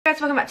Guys,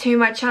 welcome back to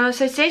my channel.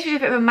 So today's video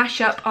is a bit of a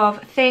mashup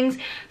of things.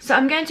 So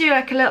I'm going to do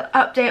like a little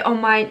update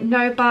on my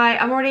no buy.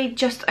 I'm already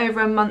just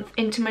over a month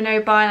into my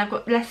no buy and I've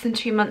got less than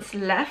 2 months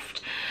left.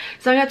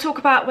 So I'm going to talk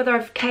about whether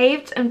I've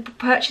caved and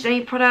purchased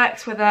any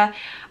products, whether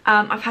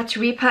I've had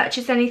to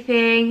repurchase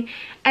anything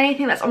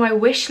that's on my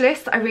wish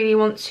list that I really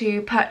want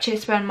to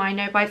purchase when my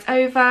no buy is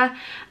over.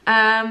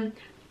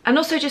 And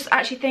also just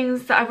actually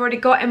things that I've already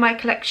got in my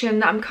collection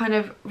that I'm kind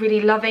of really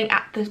loving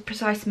at the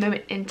precise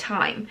moment in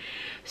time.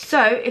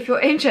 So if you're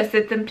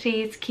interested, then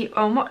please keep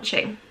on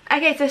watching.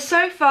 Okay,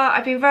 so far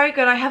I've been very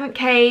good. I haven't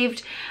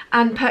caved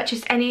and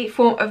purchased any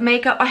form of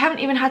makeup. I haven't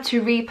even had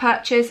to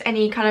repurchase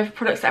any kind of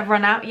products that have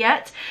run out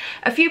yet.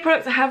 A few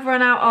products I have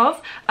run out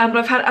of, but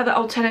I've had other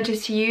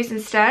alternatives to use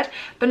instead.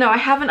 But no, I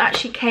haven't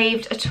actually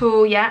caved at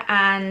all yet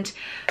and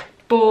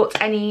bought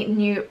any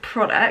new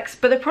products.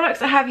 But the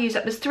products I have used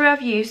up, there's 3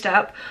 I've used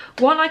up.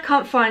 1 I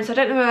can't find, so I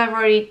don't know whether I've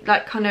already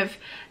like kind of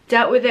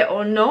dealt with it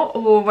or not,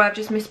 or whether I've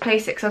just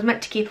misplaced it because I was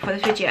meant to keep it for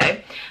this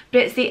video.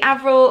 But it's the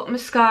Avril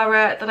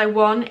mascara that I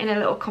won in a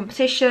little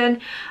competition.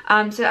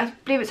 So I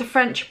believe it's a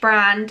French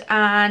brand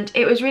and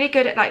it was really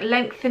good at like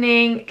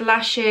lengthening the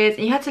lashes,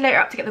 and you had to layer it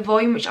up to get the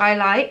volume, which I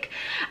like.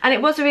 And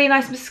it was a really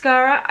nice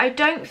mascara. I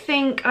don't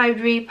think I'd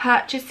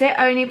repurchase it,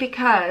 only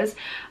because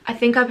I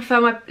think I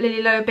prefer my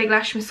Lily Lolo Big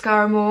Lash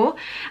Mascara more.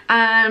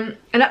 And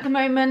at the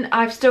moment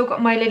I've still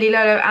got my Lily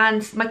Lolo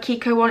and my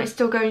Kiko one is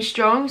still going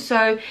strong.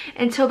 So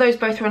until those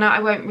both run out,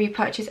 I won't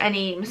repurchase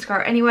any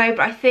mascara anyway.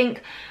 But I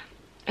think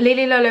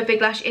Lily Lolo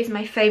Big Lash is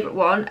my favourite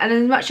one. And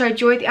as much as I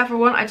enjoyed the other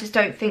one, I just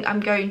don't think I'm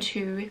going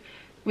to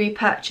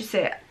repurchase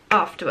it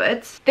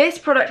afterwards. This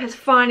product has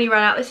finally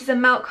run out. This is a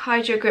Milk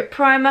Hydro Grip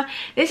Primer.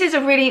 This is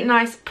a really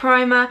nice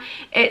primer.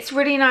 It's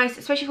really nice,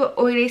 especially for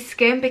oily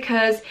skin,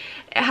 because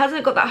it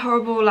hasn't got that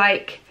horrible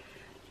like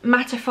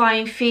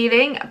mattifying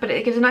feeling, but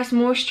it gives a nice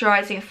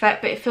moisturising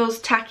effect, but it feels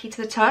tacky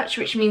to the touch,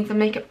 which means the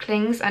makeup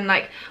clings and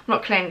like, well,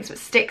 not clings, but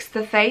sticks to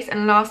the face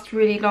and lasts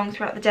really long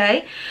throughout the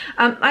day.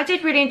 I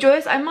did really enjoy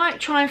this. I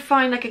might try and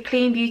find like a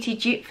Clean Beauty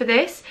dupe for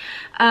this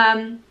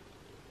and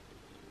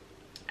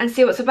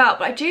see what's about,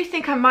 but I do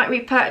think I might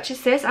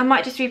repurchase this. I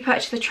might just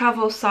repurchase the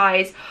travel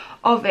size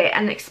of it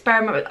and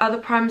experiment with other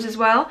primers as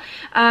well.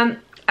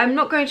 I'm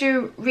not going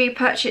to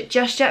repurchase it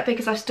just yet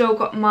because I've still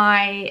got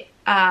my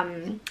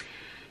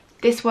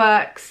This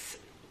Works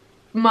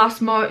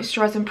Mask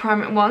Moisturising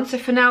Primer in one. So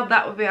for now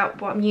that will be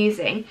what I'm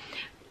using.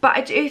 But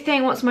I do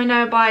think once my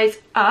no buy's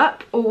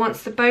up, or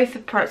once both the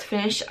products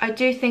finished, I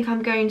do think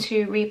I'm going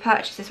to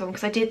repurchase this one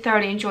because I did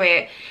thoroughly enjoy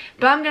it.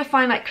 But I'm going to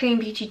find like Clean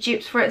Beauty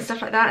dupes for it and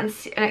stuff like that,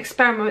 and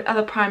experiment with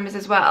other primers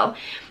as well.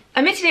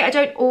 Admittedly, I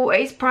don't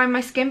always prime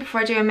my skin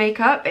before I do a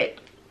makeup.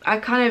 I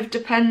kind of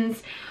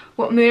depends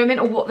what mood I'm in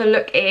or what the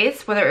look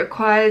is, whether it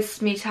requires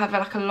me to have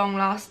like a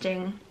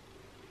long-lasting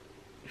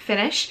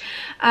finish.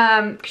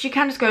 Because you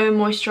can just go with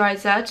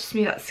moisturiser to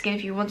smooth out the skin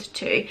if you wanted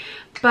to.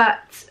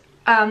 But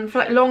for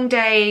like long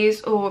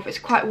days, or if it's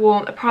quite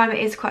warm, a primer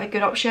is quite a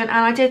good option. And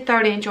I did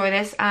thoroughly enjoy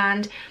this,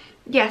 and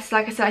yes,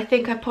 like I said, I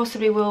think I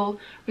possibly will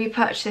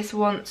repurchase this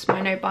once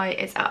my no buy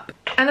is up.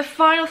 And the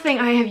final thing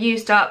I have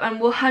used up, and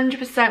will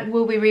 100%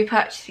 will be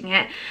repurchasing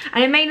it,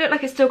 and it may look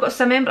like it's still got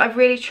some in, but I've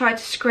really tried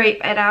to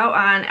scrape it out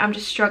and I'm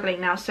just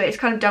struggling now, so it's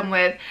kind of done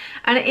with.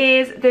 And it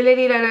is the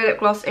Lily Lolo lip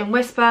gloss in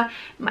Whisper,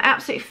 my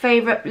absolute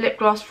favourite lip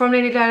gloss from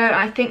Lily Lolo, and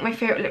I think my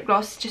favourite lip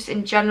gloss just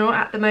in general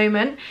at the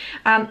moment.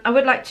 I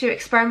would like to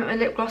experiment with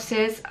lip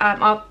glosses,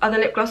 other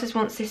lip glosses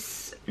once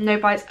this no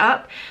buy's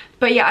up.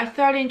 But yeah, I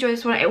thoroughly enjoy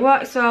this one. It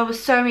works well with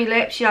so many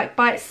lips. You like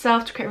by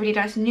itself to create a really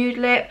nice nude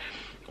lip.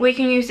 Or you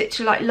can use it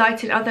to like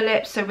lighten other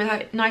lips. So with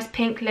a nice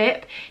pink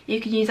lip, you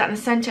can use that in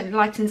the centre and it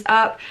lightens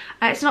up.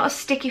 And it's not a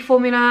sticky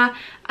formula.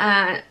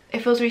 It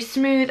feels really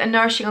smooth and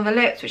nourishing on the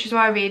lips, which is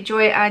why I really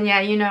enjoy it. And yeah,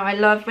 you know, I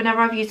love,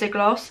 whenever I've used a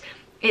gloss,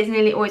 it's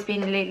nearly always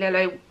been a Lily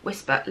Lolo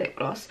Whisper lip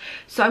gloss.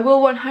 So I will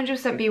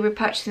 100% be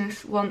repurchasing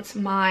this once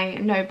my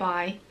no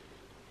buy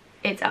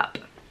is up.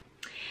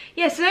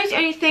 Yeah, so those are the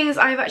only things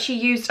I've actually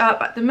used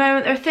up at the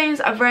moment. There are things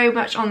that are very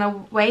much on the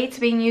way to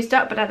being used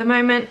up, but at the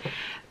moment,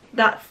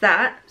 that's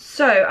that.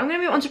 So I'm going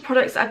to move on to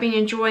products that I've been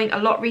enjoying a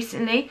lot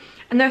recently.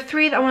 And there are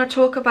 3 that I want to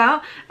talk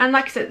about. And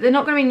like I said, they're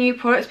not going to be new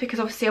products because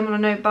obviously I'm on a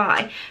no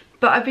buy.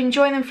 But I've been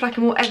enjoying them for like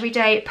a more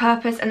everyday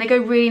purpose, and they go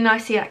really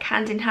nicely like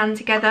hand in hand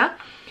together.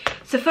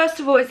 So first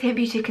of all, it's the Hint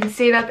Beauty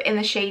Concealer in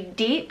the shade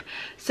Deep.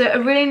 So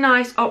a really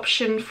nice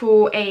option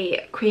for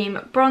a cream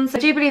bronzer. I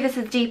do believe this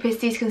is the deepest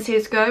these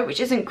concealers go, which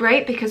isn't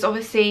great because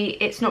obviously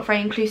it's not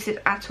very inclusive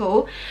at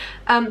all.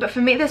 But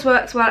for me, this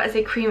works well as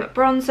a cream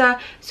bronzer.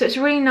 So it's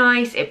really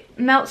nice. It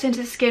melts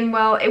into the skin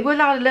well. It will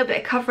add a little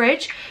bit of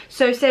coverage.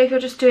 So say if you're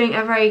just doing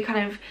a very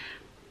kind of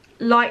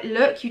light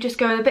look, you just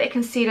go in a bit of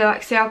concealer,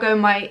 like say I'll go in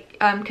my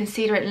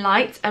concealer in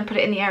light and put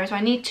it in the areas where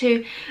I need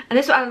to, and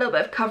this will add a little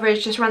bit of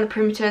coverage just around the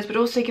perimeters, but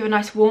also give a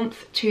nice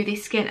warmth to the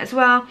skin as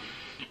well.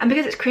 And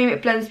because it's cream,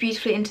 it blends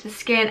beautifully into the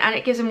skin and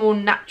it gives a more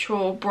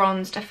natural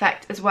bronzed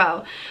effect as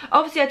well.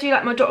 Obviously I do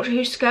like my Doctor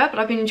Who skirt, but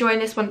I've been enjoying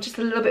this one just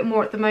a little bit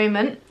more at the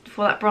moment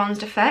for that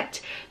bronzed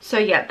effect. So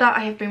yeah, that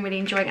I have been really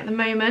enjoying at the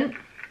moment.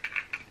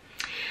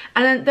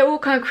 And then they're all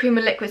kind of cream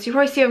and liquids. You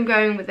probably see where I'm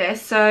going with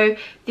this. So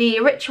the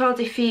Ritual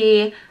de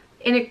Fille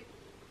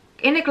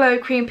in a Glow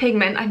Cream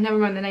Pigment, I never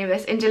remember the name of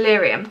this, in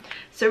Delirium.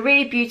 So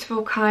really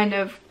beautiful kind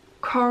of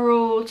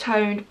coral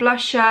toned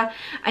blusher,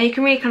 and you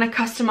can really kind of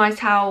customize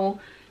how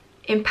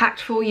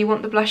impactful you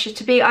want the blusher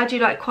to be. I do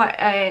like quite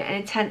an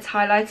intense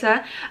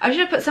highlighter. I should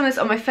have put some of this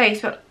on my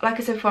face, but like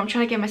I said before, I'm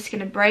trying to give my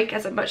skin a break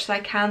as much as I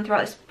can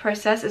throughout this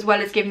process, as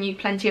well as giving you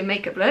plenty of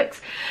makeup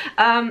looks.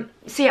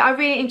 So yeah, I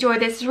really enjoy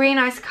this. It's a really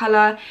nice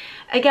colour.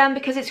 Again,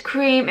 because it's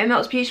cream, it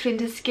melts beautifully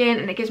into the skin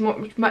and it gives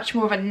much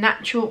more of a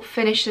natural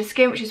finish to the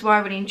skin, which is why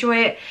I really enjoy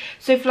it.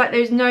 So for like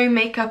those no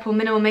makeup or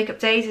minimal makeup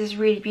days, it's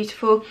really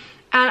beautiful.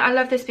 And I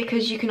love this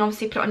because you can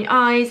obviously put it on your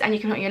eyes and you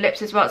can put it on your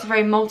lips as well. It's a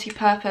very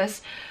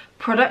multi-purpose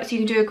product, so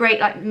you can do a great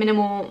like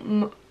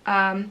minimal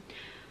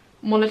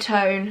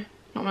monochrome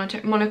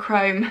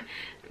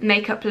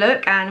makeup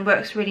look, and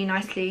works really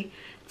nicely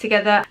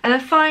together. And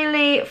then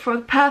finally, for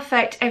a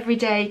perfect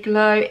everyday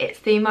glow, it's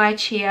the My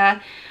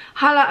Chia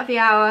highlight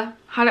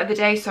of the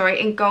day, sorry,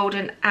 in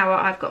Golden Hour.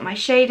 I've got my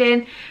shade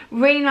in.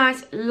 Really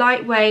nice,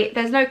 lightweight.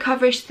 There's no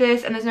coverage to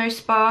this and there's no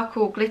spark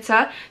or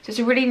glitter, so it's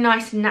a really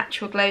nice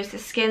natural glow to the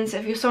skin. So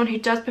if you're someone who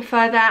does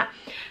prefer that,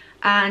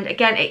 and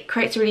again, it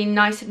creates a really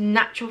nice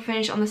natural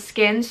finish on the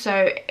skin, so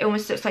it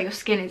almost looks like your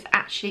skin is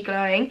actually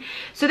glowing.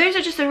 So those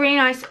are just a really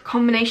nice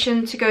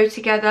combination to go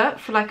together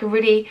for like a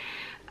really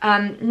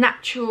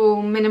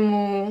natural,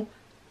 minimal,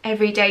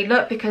 everyday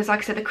look, because like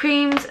I said, the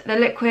creams, the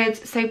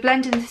liquids, so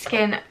blend into the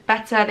skin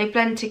better, they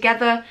blend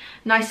together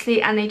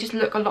nicely, and they just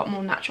look a lot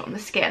more natural on the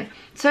skin.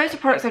 So those are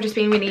products I've just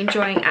been really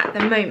enjoying at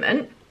the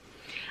moment.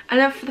 And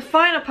then for the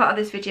final part of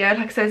this video,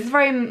 like I said, it's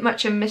very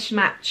much a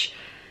mismatch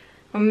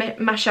or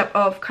mashup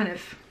of kind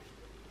of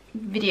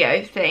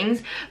video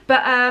things,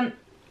 but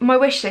my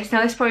wish list,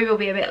 now this probably will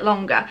be a bit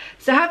longer.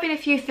 So there have been a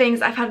few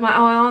things I've had my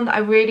eye on that I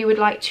really would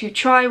like to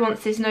try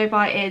once this no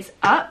buy is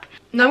up.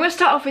 Now I'm going to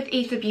start off with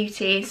Ether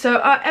Beauty.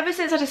 So ever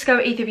since I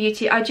discovered Ether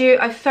Beauty,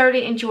 I've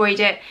thoroughly enjoyed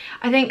it.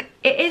 I think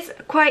it is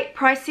quite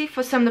pricey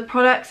for some of the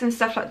products and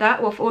stuff like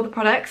that, well, for all the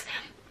products.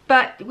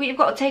 But what you've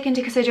got to take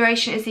into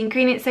consideration is the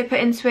ingredients they put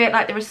into it,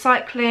 like the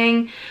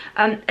recycling.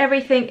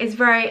 Everything is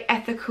very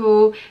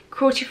ethical,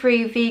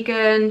 cruelty-free,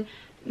 vegan,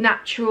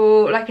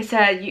 natural. Like I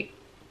said,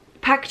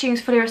 packaging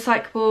is fully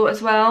recyclable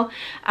as well.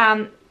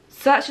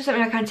 So that's just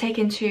something I can take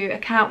into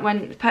account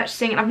when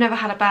purchasing, and I've never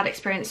had a bad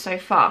experience so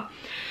far.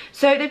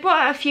 So they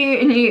brought out a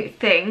few new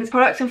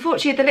products.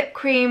 Unfortunately, the lip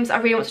creams I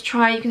really want to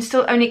try. You can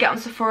still only get on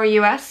Sephora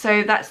US,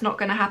 so that's not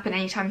going to happen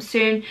anytime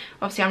soon.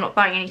 Obviously, I'm not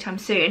buying anytime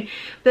soon.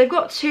 But they've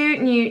got two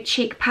new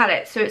cheek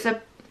palettes. So it's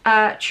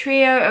a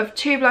trio of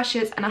 2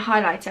 blushes and a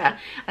highlighter.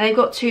 And they've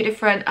got 2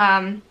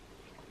 different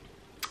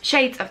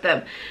shades of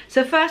them.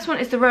 So the first one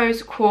is the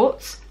Rose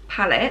Quartz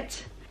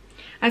palette.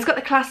 And it's got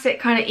the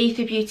classic kind of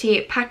Ether Beauty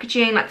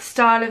packaging, like the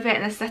style of it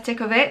and aesthetic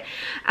of it.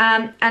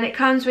 And it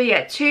comes with,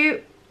 yeah,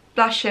 2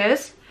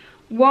 blushes.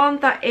 One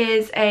that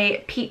is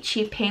a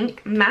peachy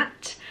pink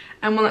matte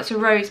and one that's a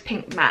rose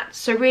pink matte.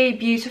 So really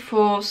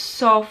beautiful,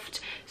 soft,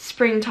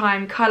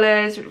 springtime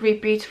colours, really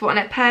beautiful. And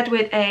it paired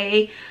with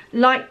a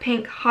light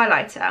pink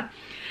highlighter.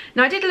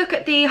 Now I did look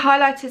at the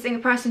highlighters in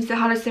comparison to the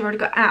highlighters they've already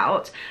got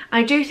out.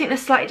 And I do think they're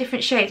slightly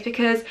different shades,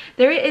 because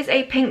there is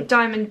a pink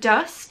diamond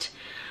dust,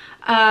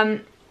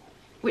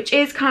 which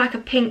is kind of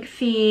like a pink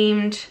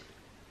themed,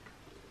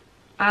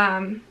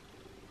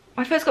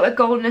 I feel it's got a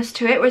goldness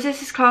to it, whereas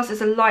this is classed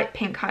as a light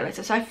pink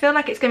highlighter. So I feel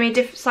like it's going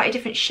to be a slightly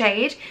different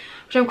shade,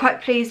 which I'm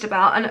quite pleased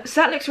about. And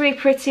so that looks really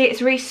pretty.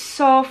 It's really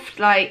soft,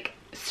 like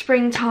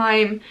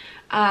springtime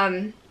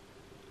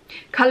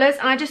colours.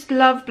 And I just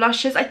love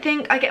blushes. I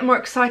think I get more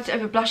excited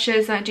over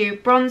blushes than I do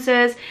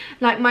bronzers.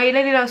 Like my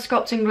Lady Love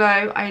Sculpt and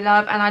Glow I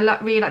love, and I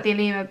really like the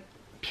Alima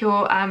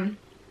Pure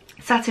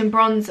satin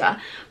bronzer,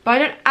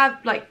 but I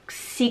don't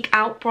seek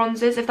out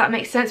bronzers, if that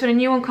makes sense. When a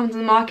new one comes on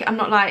the market, I'm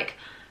not like,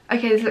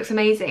 okay, this looks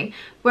amazing.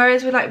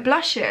 Whereas with like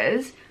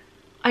blushes,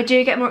 I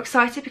do get more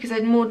excited because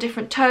they're more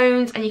different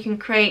tones, and you can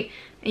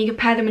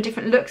pair them with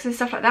different looks and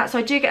stuff like that. So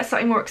I do get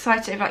slightly more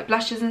excited over like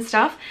blushes and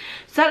stuff.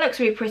 So that looks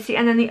really pretty.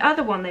 And then the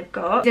other one they've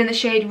got is in the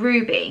shade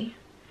Ruby.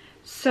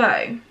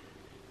 So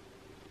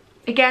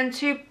again,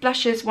 2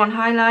 blushes, 1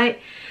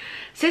 highlight.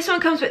 So this one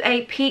comes with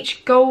a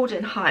peach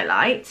golden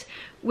highlight,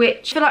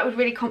 which I feel like would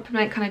really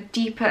complement kind of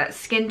deeper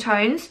skin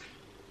tones.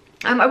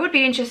 I would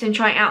be interested in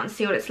trying it out and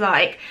see what it's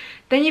like.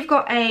 Then you've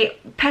got a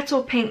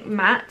petal pink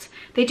matte.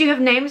 They do have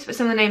names, but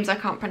some of the names I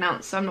can't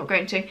pronounce, so I'm not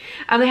going to.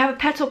 They have a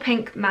petal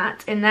pink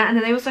matte in there, and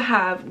then they also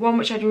have one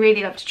which I'd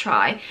really love to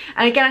try.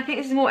 And again, I think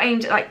this is more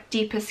aimed at like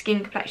deeper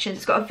skin complexions.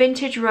 It's got a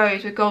vintage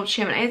rose with gold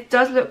shimmer. It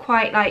does look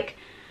quite like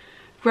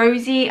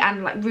rosy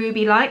and like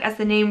ruby-like, as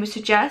the name would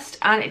suggest,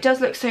 and it does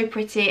look so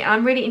pretty. And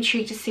I'm really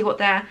intrigued to see what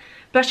their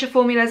blusher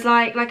formulas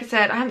like. Like I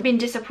said, I haven't been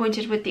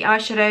disappointed with the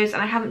eyeshadows,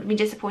 and I haven't been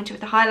disappointed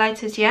with the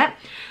highlighters yet,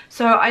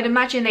 so I'd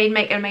imagine they'd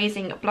make an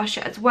amazing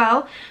blusher as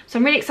well. So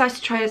I'm really excited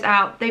to try those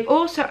out. They've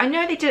also, I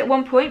know they did at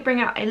one point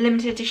bring out a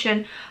limited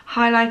edition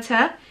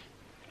highlighter,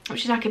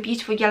 which is like a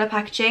beautiful yellow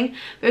packaging,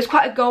 but it was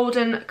quite a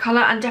golden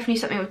colour, and definitely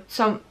something with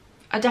some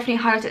are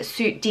definitely highlighters that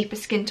suit deeper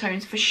skin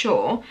tones for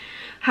sure.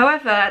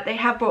 However, they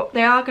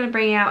are going to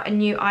bring out a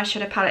new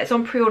eyeshadow palette. It's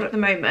on pre-order at the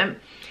moment,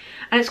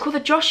 and it's called the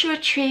Joshua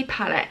Tree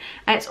palette,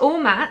 and it's all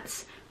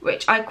mattes,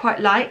 which I quite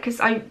like because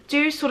I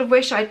do sort of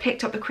wish I'd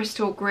picked up the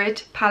Crystal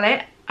Grid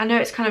palette. I know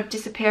it's kind of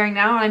disappearing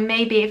now, and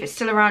maybe if it's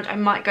still around I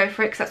might go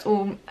for it because that's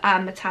all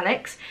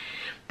metallics.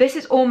 This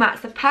is all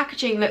mattes. The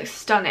packaging looks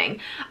stunning.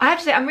 I have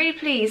to say I'm really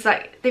pleased.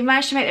 Like, they've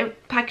managed to make the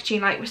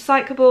packaging like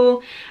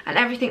recyclable and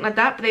everything like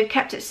that, but they've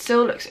kept it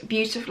still looks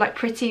beautiful, like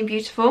pretty and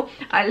beautiful.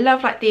 I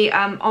love like the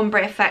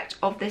ombre effect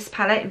of this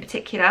palette in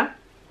particular.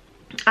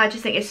 I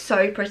just think it's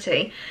so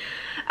pretty.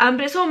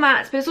 But it's all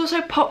mattes, but there's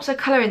also pops of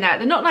colour in there.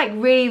 They're not like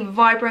really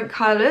vibrant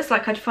colours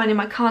like I'd find in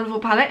my Carnival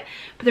palette,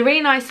 but they're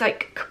really nice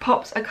like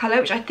pops of colour,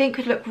 which I think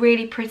could look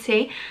really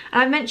pretty.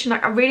 And I've mentioned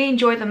like I really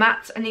enjoy the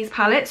mattes in these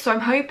palettes, so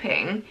I'm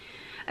hoping,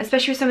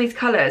 especially with some of these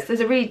colours, there's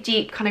a really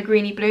deep kind of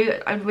greeny blue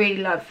that I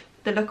really love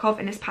the look of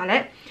in this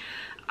palette.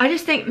 I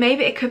just think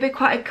maybe it could be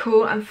quite a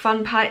cool and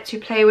fun palette to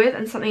play with,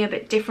 and something a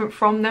bit different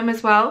from them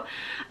as well.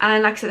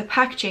 And like I said, the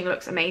packaging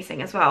looks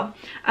amazing as well.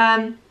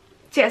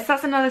 So yes,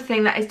 that's another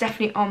thing that is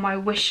definitely on my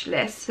wish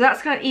list. So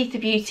that's kind of Ether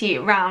Beauty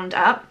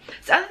roundup.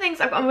 So other things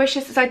I've got on my wish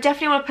list is I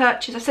definitely want to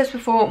purchase, I've said this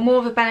before, more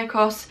of the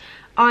Benecos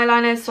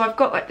eyeliners. So I've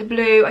got like the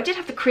blue, I did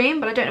have the cream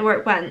but I don't know where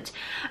it went,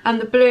 and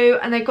the blue,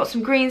 and they've got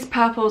some greens,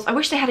 purples. I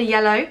wish they had a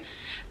yellow,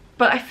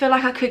 but I feel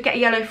like I could get a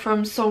yellow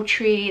from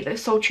Sultry, the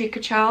Sultry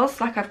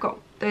Couchals, like I've got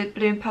the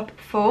blue and purple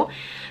before,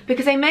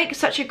 because they make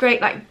such a great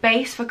like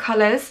base for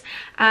colours,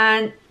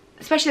 and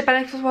especially the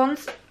Benecos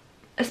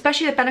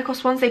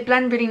ones, they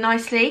blend really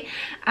nicely,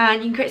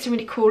 and you can create some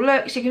really cool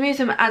looks. You can use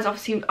them as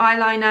obviously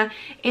eyeliner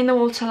in the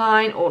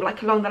waterline or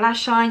like along the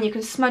lash line. You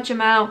can smudge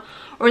them out,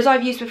 or as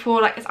I've used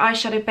before, like as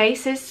eyeshadow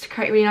bases to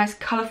create a really nice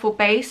colourful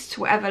base to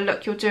whatever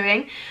look you're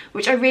doing,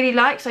 which I really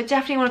like. So I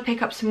definitely want to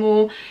pick up some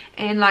more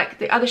in like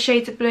the other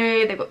shades of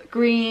blue. They've got the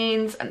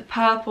greens and the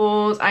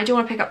purples, and I do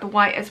want to pick up the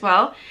white as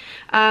well.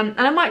 And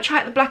I might try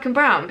out the black and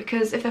brown,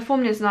 because if their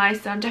formula is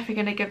nice, then I'm definitely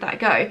going to give that a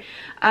go.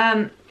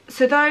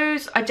 So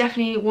those I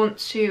definitely want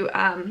to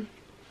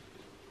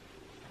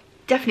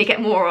definitely get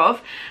more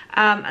of,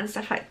 and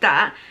stuff like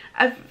that.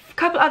 A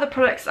couple other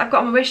products I've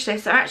got on my wish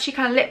list are actually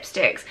kind of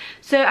lipsticks.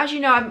 So as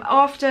you know, I'm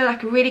after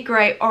like a really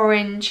great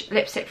orange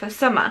lipstick for the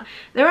summer.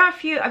 There are a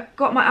few I've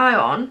got my eye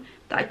on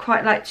that I'd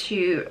quite like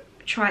to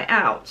try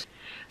out.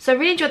 So I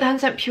really enjoyed the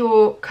 100%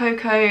 Pure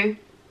Cocoa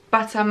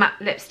Butter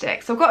Matte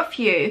Lipstick. So I've got a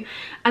few,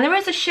 and there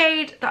is a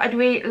shade that I'd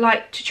really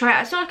like to try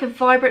out. It's not like a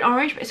vibrant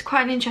orange, but it's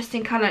quite an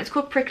interesting colour. It's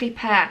called Prickly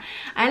Pear,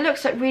 and it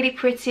looks like really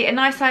pretty, a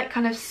nice like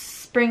kind of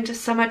spring to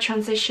summer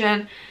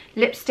transition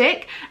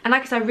lipstick. And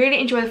like I said, I really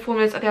enjoy the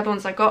formulas of the other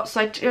ones I got,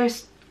 so I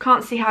just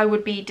can't see how I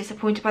would be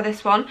disappointed by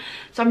this one.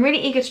 So I'm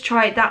really eager to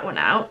try that one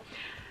out.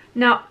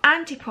 Now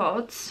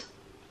Antipods,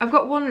 I've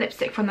got one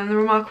lipstick from them, the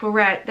Remarkable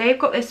Red. They've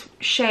got this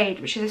shade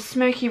which is a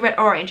smoky red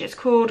orange. It's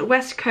called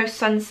West Coast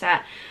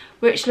Sunset,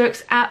 which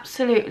looks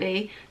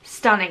absolutely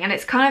stunning, and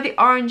it's kind of the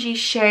orangey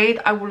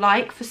shade I will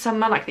like for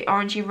summer, like the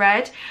orangey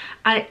red.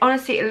 And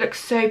honestly, it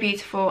looks so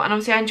beautiful. And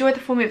obviously I enjoyed the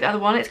formula of the other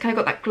one. It's kind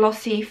of got that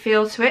glossy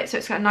feel to it, so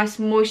it's got a nice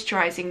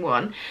moisturising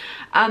one.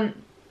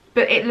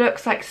 But it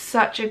looks like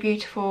such a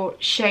beautiful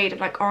shade of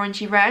like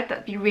orangey red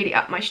that'd be really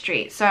up my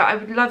street. So I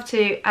would love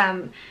to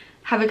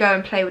have a go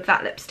and play with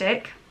that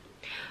lipstick.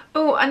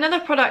 Oh, another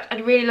product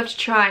I'd really love to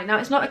try. Now,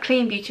 it's not a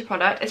clean beauty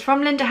product. It's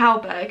from Linda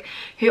Hallberg,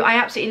 who I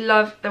absolutely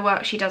love the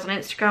work she does on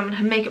Instagram, and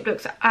her makeup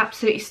looks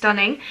absolutely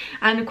stunning,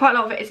 and quite a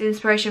lot of it is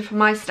inspiration for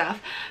my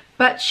stuff.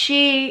 But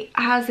she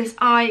has this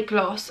eye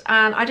gloss,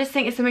 and I just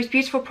think it's the most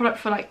beautiful product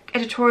for like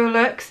editorial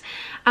looks.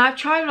 And I've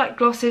tried like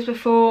glosses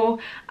before,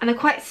 and they're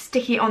quite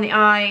sticky on the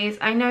eyes.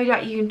 I know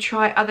that you can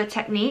try other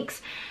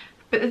techniques,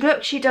 but the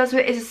look she does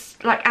with it is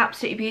like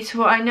absolutely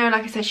beautiful. I know,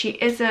 like I said, she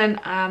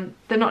isn't,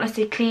 they're not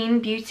necessarily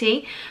clean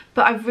beauty,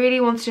 but I've really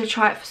wanted to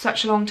try it for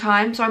such a long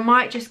time. So I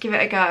might just give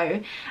it a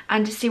go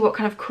and to see what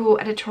kind of cool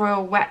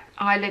editorial wet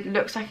eyelid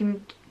looks I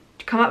can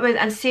come up with,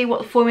 and see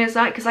what the formula is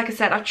like. Because like I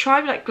said, I've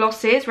tried like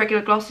glosses,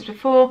 regular glosses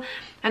before,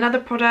 and other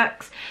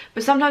products,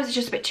 but sometimes it's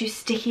just a bit too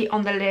sticky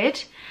on the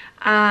lid,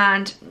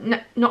 and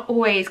not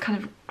always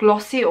kind of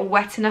glossy or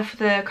wet enough for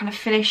the kind of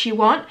finish you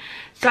want.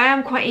 So I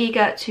am quite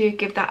eager to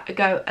give that a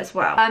go as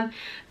well.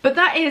 But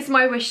that is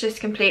my wish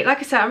list complete. Like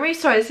I said, I'm really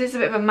sorry, this is a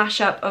bit of a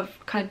mashup of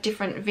kind of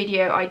different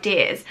video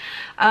ideas,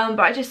 but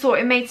I just thought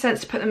it made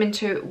sense to put them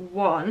into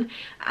one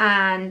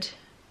and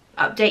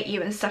update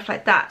you and stuff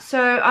like that.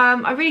 So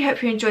I really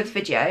hope you enjoyed this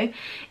video.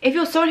 If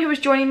you're someone who was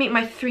joining me in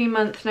my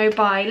 3-month no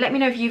buy, let me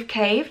know if you've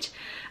caved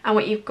and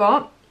what you've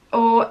got,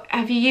 or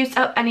have you used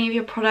up any of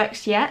your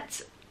products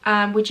yet?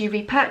 Would you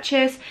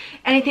repurchase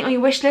anything on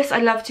your wish list?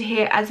 I'd love to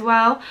hear as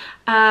well.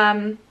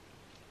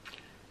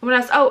 What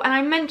else? Oh, and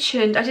I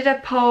mentioned I did a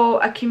poll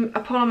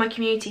on my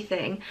community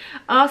thing,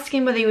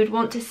 asking whether you would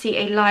want to see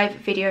a live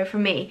video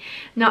from me.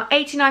 Now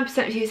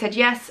 89% of you said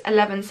yes,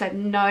 11 said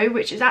no,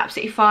 which is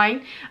absolutely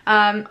fine.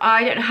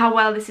 I don't know how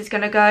well this is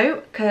going to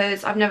go,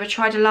 because I've never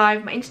tried a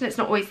live. My internet's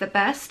not always the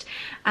best,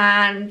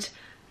 and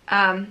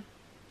I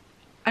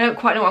I don't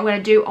quite know what I'm going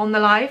to do on the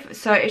live,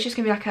 so it's just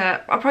going to be like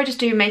I'll probably just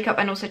do makeup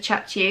and also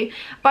chat to you.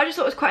 But I just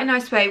thought it was quite a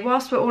nice way,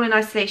 whilst we're all in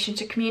isolation,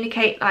 to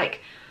communicate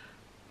like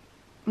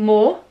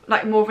more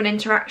of an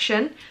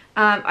interaction.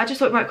 I just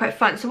thought it might be quite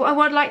fun. So what I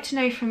would like to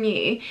know from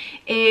you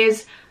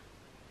is,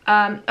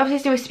 obviously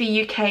it's supposed to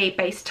be UK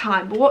based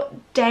time, but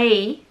what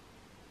day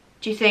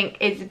do you think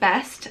is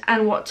best,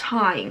 and what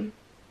time,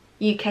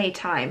 UK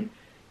time,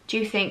 do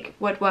you think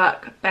would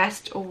work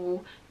best?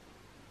 Or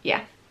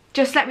yeah,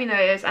 just let me know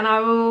those, and I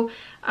will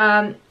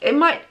I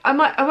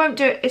won't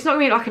do it, it's not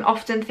gonna be like an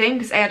often thing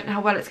because I don't know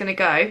how well it's gonna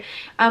go,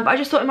 but I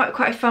just thought it might be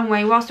quite a fun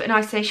way whilst we're in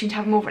isolation to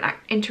have more of an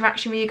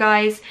interaction with you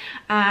guys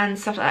and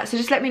stuff like that. So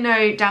just let me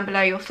know down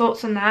below your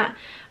thoughts on that.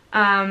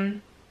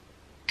 And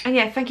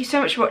yeah, thank you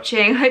so much for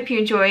watching. I hope you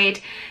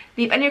enjoyed.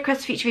 Leave any requests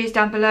for future videos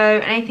down below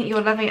and anything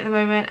you're loving at the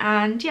moment,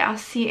 and yeah, I'll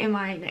see you in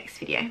my next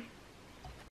video.